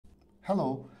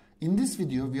Hello, in this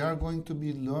video we are going to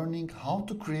be learning how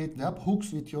to create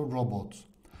webhooks with your robots.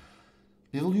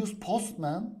 We will use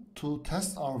Postman to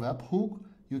test our webhook.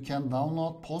 You can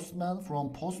download Postman from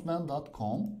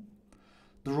postman.com.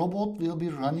 The robot will be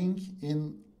running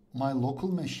in my local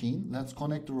machine. Let's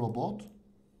connect the robot.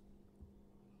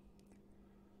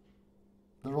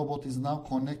 The robot is now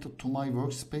connected to my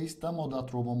workspace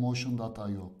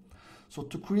demo.robomotion.io. So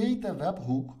to create a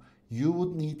webhook, you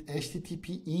would need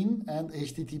HTTP in and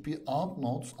HTTP out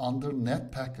nodes under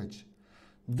net package.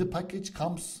 The package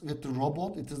comes with the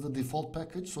robot. It is the default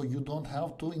package, so you don't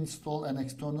have to install an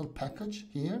external package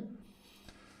here.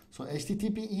 So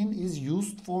HTTP in is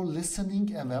used for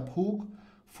listening a webhook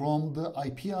from the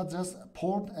IP address,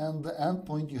 port, and the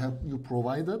endpoint you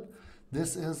provided.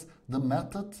 This is the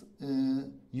method.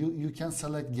 You can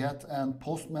select get and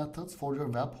post methods for your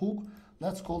webhook.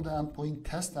 Let's call the endpoint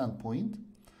test endpoint.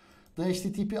 The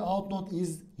HTTP out node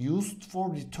is used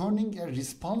for returning a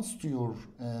response to your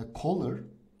caller.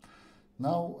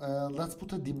 Now let's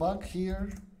put a debug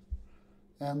here,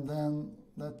 and then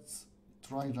let's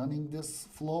try running this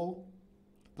flow.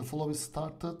 The flow is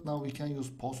started. Now we can use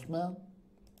Postman.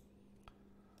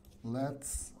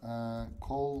 Let's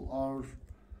call our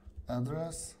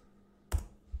address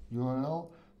URL.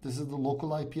 This is the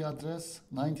local IP address,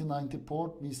 1990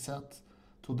 port. We set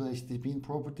to the HTTP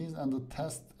properties, and the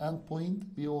test endpoint,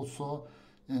 we also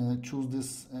choose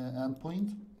this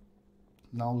endpoint.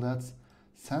 Now let's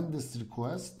send this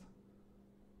request.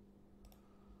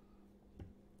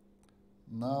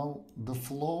 Now the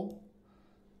flow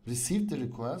received the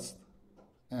request,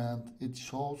 and it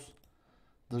shows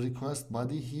the request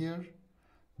body here.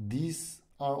 These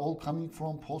are all coming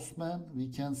from Postman. We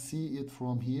can see it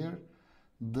from here.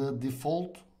 The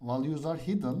default values are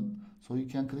hidden, so you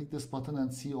can click this button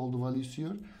and see all the values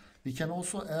here. We can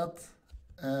also add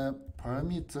a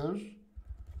parameter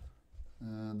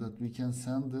that we can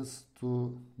send this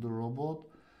to the robot.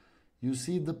 You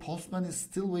see the Postman is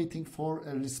still waiting for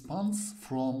a response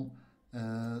from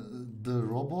the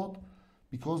robot.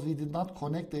 Because we did not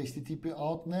connect the HTTP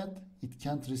outnet, it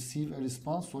can't receive a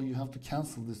response, so you have to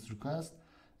cancel this request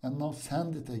and now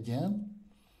send it again.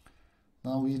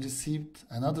 Now we received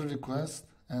another request,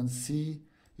 and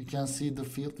you can see the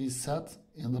field we set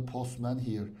in the Postman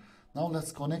here. Now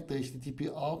let's connect the HTTP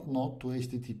out node to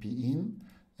HTTP in,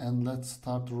 and let's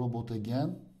start the robot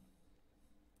again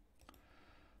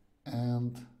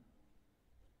and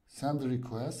send the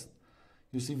request.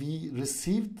 You see, we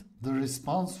received the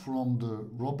response from the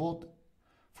robot,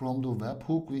 from the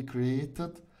webhook we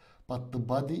created, but the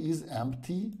body is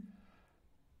empty.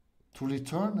 To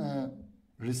return a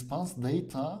response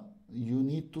data, you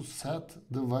need to set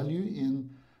the value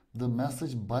in the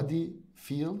message body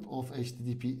field of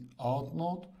HTTP out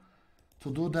node. To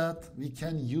do that, we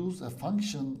can use a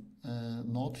function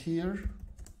node here.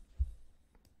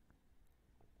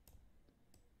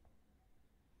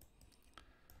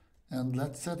 And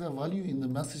let's set a value in the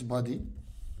message body.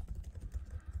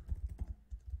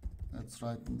 Let's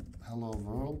write hello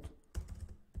world.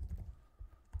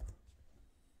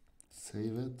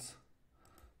 Save it.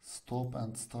 Stop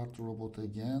and start the robot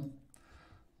again.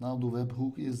 Now the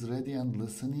webhook is ready and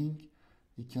listening.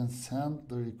 We can send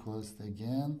the request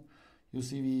again. You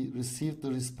see, we received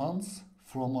the response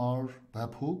from our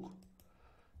webhook.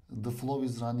 The flow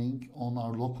is running on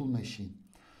our local machine.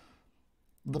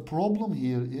 The problem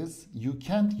here is you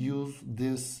can't use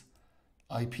this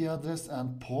IP address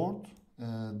and port.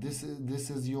 This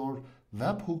is your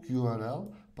webhook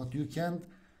URL, but you can't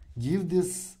give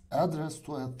this address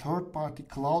to a third-party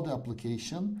cloud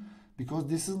application because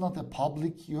this is not a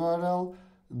public URL.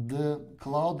 The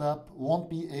cloud app won't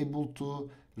be able to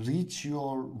reach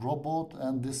your robot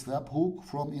and this webhook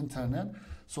from internet.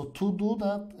 So to do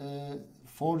that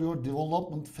for your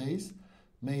development phase,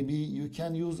 maybe you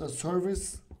can use a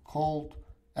service called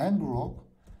Ngrok.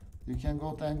 You can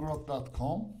go to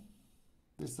ngrok.com.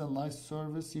 This is a nice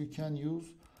service you can use.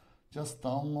 Just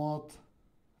download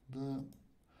the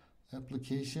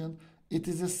application. It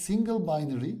is a single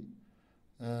binary.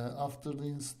 After the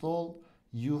install,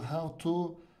 you have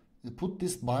to put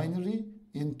this binary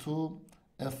into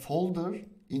a folder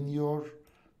in your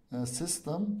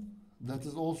system that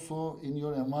is also in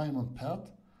your environment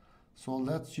path. So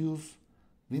let's use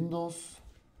Windows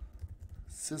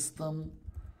System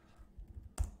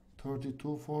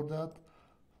 32 for that.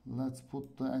 Let's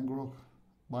put the Ngrok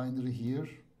binary here.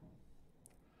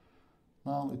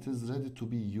 Now it is ready to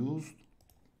be used.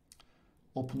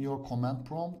 Open your command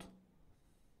prompt.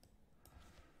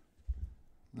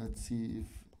 Let's see if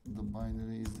the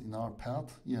binary is in our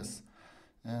path. Yes.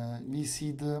 we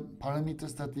see the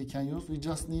parameters that we can use. We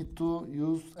just need to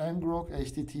use ngrok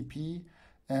http,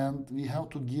 and we have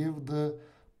to give the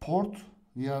port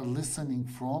we are listening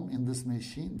from in this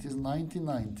machine. It is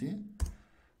 9090.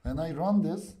 When I run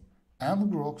this,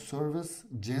 ngrok service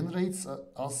generates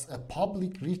us a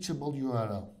public reachable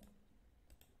URL.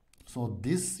 So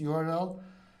this URL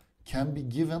can be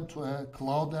given to a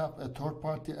cloud app, a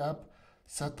third-party app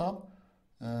setup.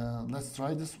 Let's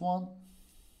try this one.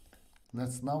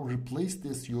 Let's now replace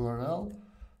this URL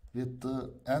with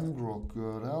the ngrok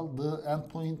URL. The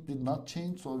endpoint did not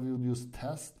change, so we will use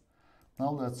test.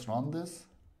 Now let's run this.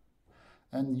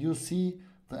 And you see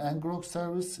the ngrok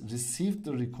service received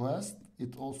the request.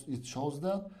 It shows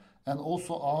that. And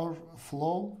also our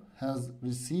flow has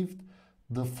received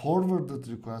the forwarded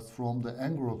request from the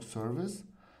ngrok service,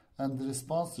 and the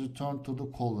response returned to the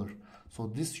caller. So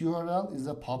this URL is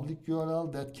a public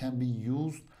URL that can be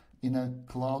used in a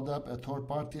cloud app, a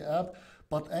third-party app.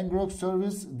 But ngrok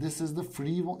service, this is the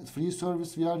free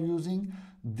service we are using.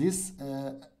 This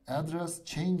address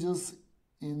changes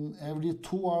in every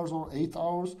 2 hours or 8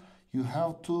 hours. You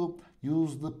have to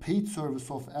use the paid service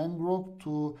of ngrok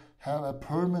to have a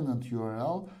permanent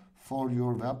URL for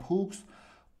your webhooks,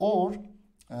 or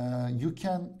you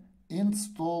can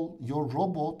install your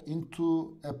robot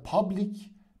into a public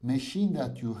machine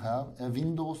that you have, a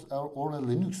Windows or a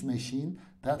Linux machine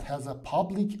that has a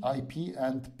public IP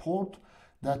and port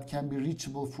that can be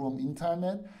reachable from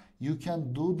internet. You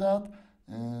can do that.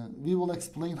 We will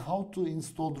explain how to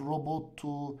install the robot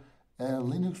to a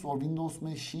Linux or Windows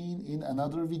machine in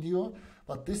another video,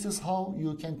 but this is how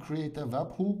you can create a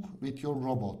webhook with your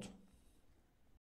robot.